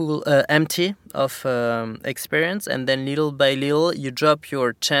full empty of experience, and then little by little you drop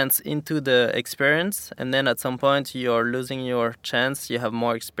your chance into the experience, and then at some point you're losing your chance, you have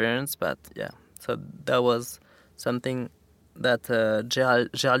more experience. But yeah, so that was something that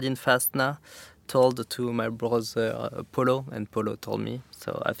Geraldine Fastna told to my brother Polo, and Polo told me,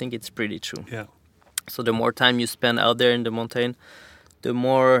 so I think it's pretty true. Yeah. So the more time you spend out there in the mountain, the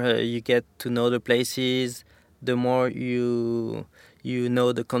more you get to know the places, the more you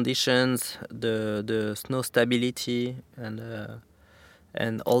know the conditions, the snow stability, and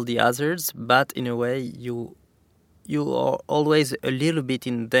and all the hazards, but in a way you are always a little bit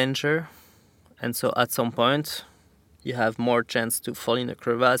in danger, and so at some point you have more chance to fall in a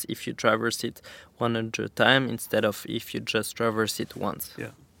crevasse if you traverse it 100 times instead of if you just traverse it once.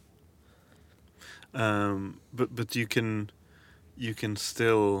 Yeah. But you can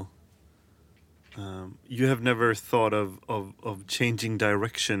still. You have never thought of changing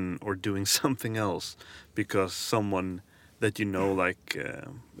direction or doing something else because someone that you know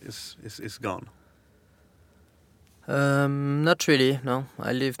is gone. Not really, no.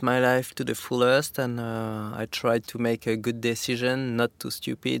 I lived my life to the fullest, and I tried to make a good decision, not too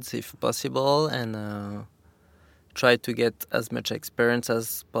stupid if possible, and try to get as much experience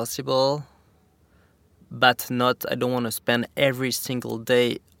as possible. But I don't want to spend every single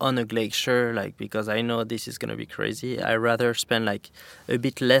day on a glacier, because I know this is going to be crazy. I rather spend a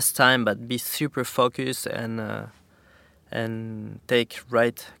bit less time, but be super focused and take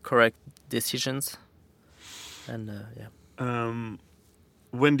correct decisions. And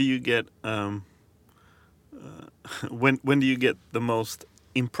when do you get when do you get the most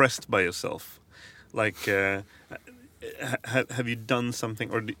impressed by yourself? Have you done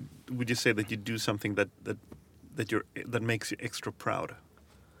something, or would you say that you do something that makes you extra proud?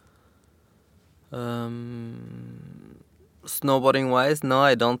 Snowboarding wise, no,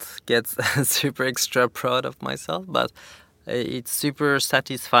 I don't get super extra proud of myself, but it's super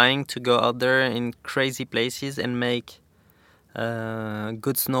satisfying to go out there in crazy places and make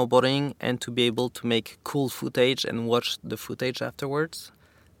good snowboarding, and to be able to make cool footage and watch the footage afterwards.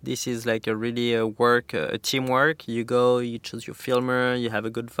 This is a teamwork. You go, you choose your filmer, you have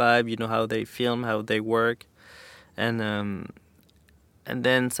a good vibe, you know how they film, how they work, and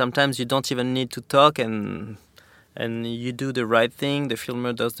then sometimes you don't even need to talk, and you do the right thing, the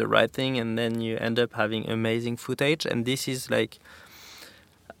filmer does the right thing, and then you end up having amazing footage. And this is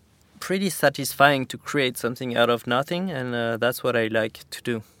pretty satisfying to create something out of nothing, and that's what I like to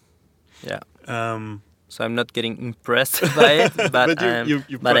do. Yeah. So I'm not getting impressed by it, but I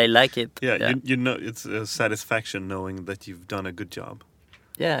like it. Yeah. You know, it's a satisfaction knowing that you've done a good job.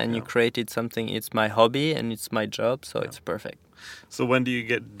 Yeah, and you created something. It's my hobby and it's my job, so it's perfect. So when do you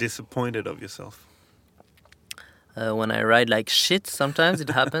get disappointed of yourself? When I ride like shit, sometimes it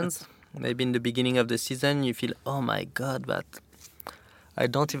happens. Maybe in the beginning of the season, you feel, oh my God, but I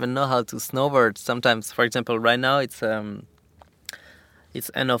don't even know how to snowboard. Sometimes, for example, right now it's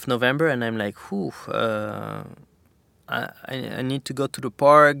end of November, and I'm like, I need to go to the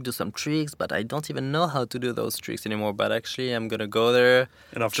park, do some tricks, but I don't even know how to do those tricks anymore. But actually, I'm gonna go there,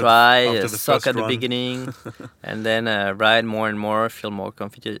 try, suck at the beginning, and then ride more and more, feel more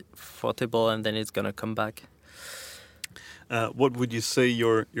comfortable, and then it's gonna come back. What would you say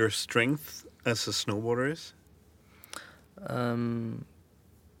your strength as a snowboarder is?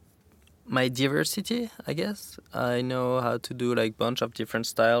 My diversity, I guess. I know how to do bunch of different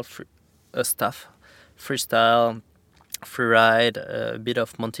stuff, freestyle, freeride, a bit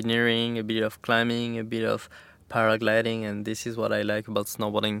of mountaineering, a bit of climbing, a bit of paragliding, and this is what I like about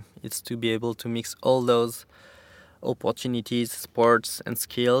snowboarding. It's to be able to mix all those opportunities, sports, and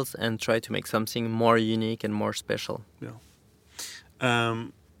skills, and try to make something more unique and more special. Yeah.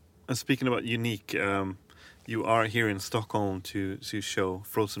 And speaking about unique, you are here in Stockholm to show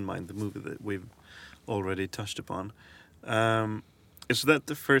Frozen Mind, the movie that we've already touched upon. Is that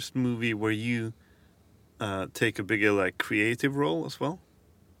the first movie where you take a bigger creative role as well?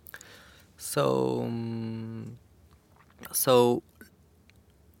 So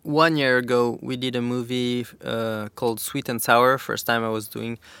 1 year ago we did a movie called Sweet and Sour. First time I was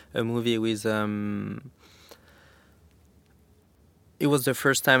doing a movie with it was the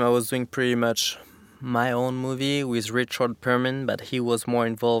first time I was doing pretty much my own movie with Richard Perman, but he was more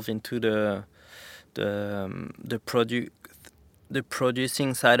involved into the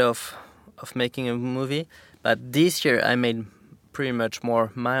producing side of making a movie. But this year I made pretty much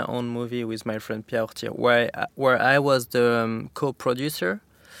more my own movie with my friend Pierre Ortier, where I was the co-producer,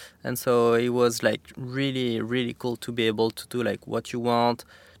 and so it was really, really cool to be able to do what you want,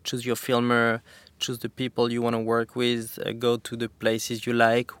 choose your filmer, choose the people you want to work with, go to the places you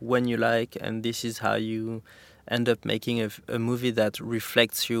like, when you like, and this is how you end up making a movie that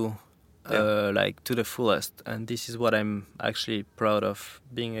reflects you to the fullest. And this is what I'm actually proud of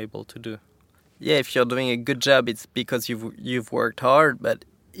being able to do. Yeah, if you're doing a good job, it's because you've worked hard, but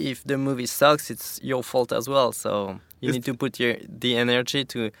if the movie sucks, it's your fault as well. So you need to put the energy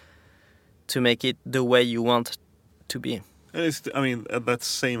to make it the way you want to be. That's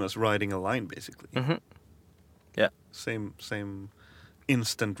same as riding a line, basically. Mm-hmm. Yeah. Same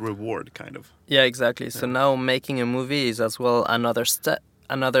instant reward, kind of. Yeah, exactly. So now making a movie is as well another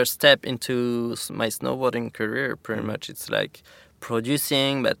step into my snowboarding career. Pretty much, it's like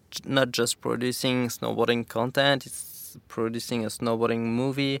producing, but not just producing snowboarding content. It's producing a snowboarding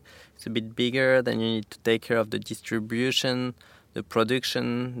movie. It's a bit bigger. Then you need to take care of the distribution, the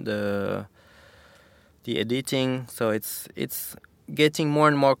production, the editing. So it's getting more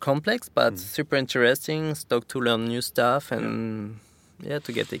and more complex, but super interesting. Stoked to learn new stuff and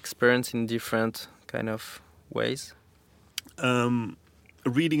to get experience in different kind of ways.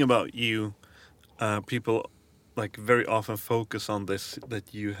 Reading about you, people like very often focus on this,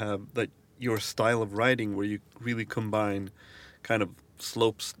 that you have that your style of writing where you really combine kind of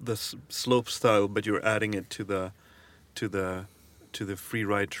slope style, but you're adding it to the free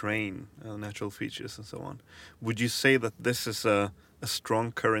ride terrain, natural features and so on. Would you say that this is a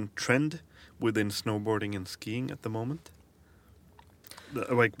strong current trend within snowboarding and skiing at the moment?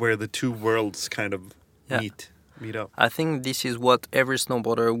 Like where the two worlds kind of meet up. I think this is what every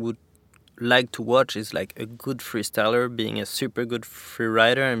snowboarder would like to watch, is like a good freestyler being a super good free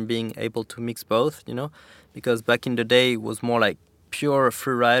rider and being able to mix both, you know? Because back in the day it was more like pure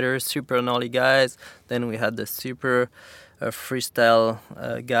free riders, super gnarly guys. Then we had the super freestyle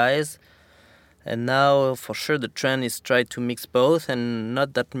guys. And now for sure the trend is try to mix both, and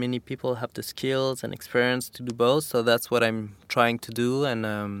not that many people have the skills and experience to do both. So that's what I'm trying to do,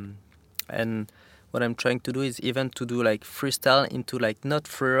 and what I'm trying to do is even to do like freestyle into like not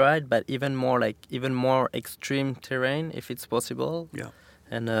free ride, but even more extreme terrain if it's possible. Yeah.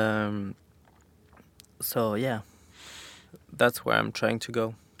 And so yeah, that's where I'm trying to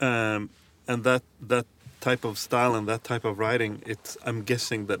go. And that type of style and that type of riding, I'm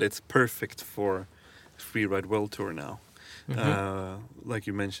guessing that it's perfect for Free Ride World Tour now. Like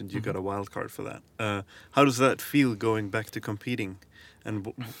you mentioned, you got a wild card for that. How does that feel going back to competing?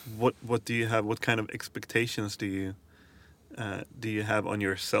 And what do you have? What kind of expectations do you have on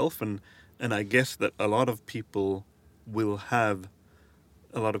yourself? And I guess that a lot of people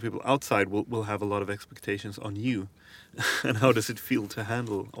outside will have a lot of expectations on you. And how does it feel to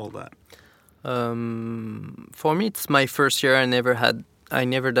handle all that? For me, it's my first year. I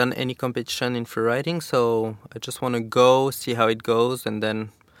never done any competition in free riding, so I just want to go see how it goes and then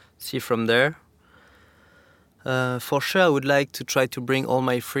see from there. For sure, I would like to try to bring all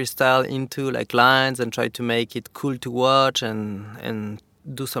my freestyle into like lines and try to make it cool to watch and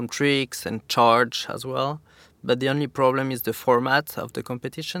do some tricks and charge as well. But the only problem is the format of the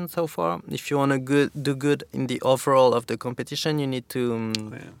competition so far. If you want to do good in the overall of the competition, you need to...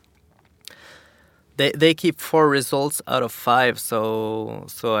 They keep 4 results out of 5, so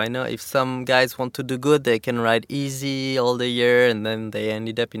I know if some guys want to do good, they can ride easy all the year, and then they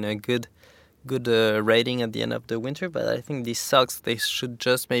ended up in a good rating at the end of the winter. But I think this sucks. They should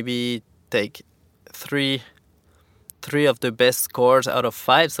just maybe take three of the best scores out of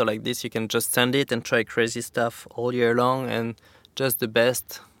 5. So like this, you can just send it and try crazy stuff all year long, and just the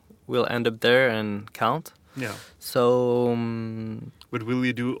best will end up there and count. Yeah. So. But will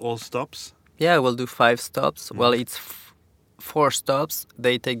you do all stops? Yeah, we'll do 5 stops. Mm-hmm. Well, it's 4 stops.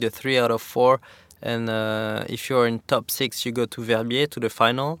 They take the 3 out of 4, and if you're in top 6, you go to Verbier to the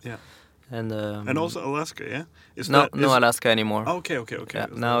final. Yeah. And also Alaska, yeah? No Alaska anymore. Oh, okay. Yeah,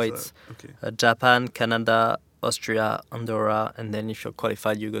 now it's Japan, Canada, Austria, Andorra, and then if you're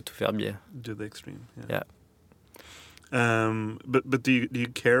qualified, you go to Verbier. Do the extreme, yeah. But do you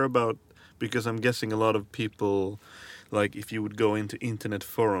care about, because I'm guessing a lot of people, like if you would go into internet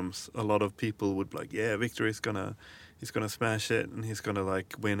forums, a lot of people would be like, yeah, Victor he's gonna smash it and he's gonna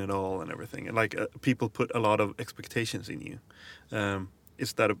like win it all and everything. And like people put a lot of expectations in you.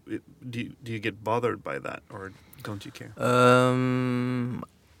 Is that do you get bothered by that, or don't you care?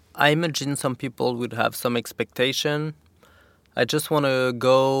 I imagine some people would have some expectation. I just want to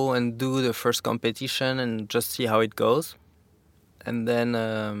go and do the first competition and just see how it goes, and then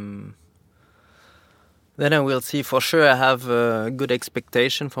I will see. For sure, I have a good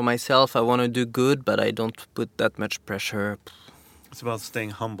expectation for myself. I want to do good, but I don't put that much pressure. It's about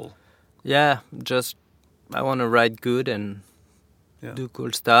staying humble. Yeah, just I want to ride good and do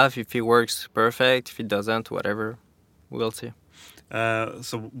cool stuff. If it works, perfect. If it doesn't, whatever. We'll see.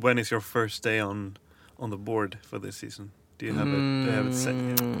 So when is your first day on the board for this season? Do you have it set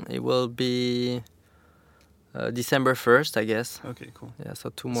yet? It will be December 1st, I guess. Okay, cool. Yeah,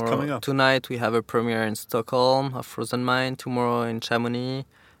 so tonight we have a premiere in Stockholm of Frozen Mind, tomorrow in Chamonix,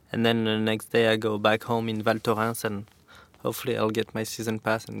 and then the next day I go back home in Val Thorens, and hopefully I'll get my season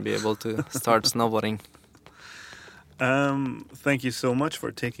pass and be able to start snowboarding. Thank you so much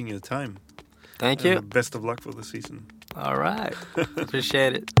for taking your time. Thank you. Best of luck for the season. All right.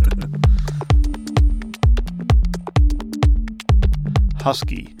 Appreciate it.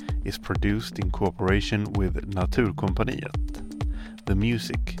 Husky is produced in cooperation with Naturkompaniet. The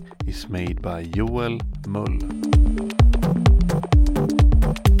music is made by Joel Mull.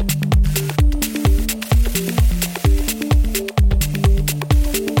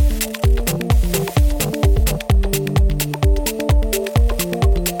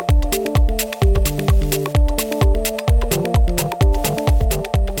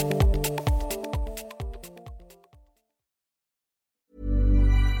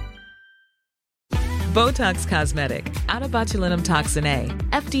 Botox Cosmetic, out of botulinum toxin A,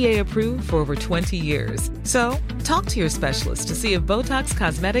 FDA approved for over 20 years. So, talk to your specialist to see if Botox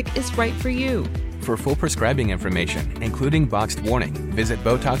Cosmetic is right for you. For full prescribing information, including boxed warning, visit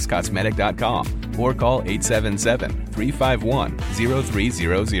BotoxCosmetic.com or call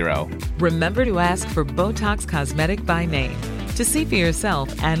 877-351-0300. Remember to ask for Botox Cosmetic by name. To see for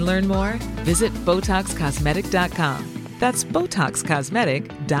yourself and learn more, visit BotoxCosmetic.com. That's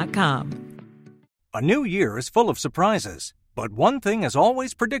BotoxCosmetic.com. A new year is full of surprises, but one thing is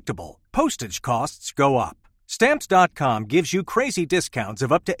always predictable. Postage costs go up. Stamps.com gives you crazy discounts of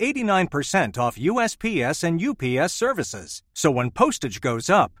up to 89% off USPS and UPS services. So when postage goes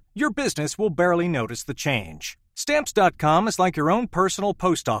up, your business will barely notice the change. Stamps.com is like your own personal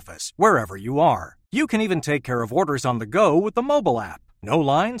post office, wherever you are. You can even take care of orders on the go with the mobile app. No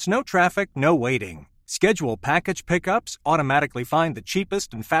lines, no traffic, no waiting. Schedule package pickups, automatically find the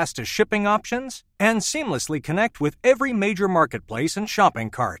cheapest and fastest shipping options, and seamlessly connect with every major marketplace and shopping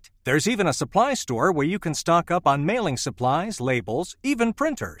cart. There's even a supply store where you can stock up on mailing supplies, labels, even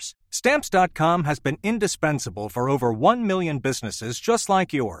printers. Stamps.com has been indispensable for over 1 million businesses just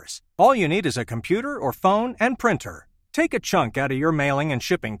like yours. All you need is a computer or phone and printer. Take a chunk out of your mailing and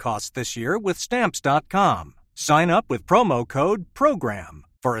shipping costs this year with Stamps.com. Sign up with promo code PROGRAM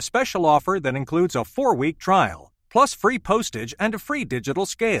for a special offer that includes a 4-week trial, plus free postage and a free digital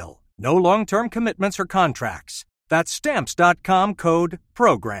scale. No long-term commitments or contracts. That's Stamps.com code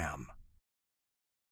PROGRAM.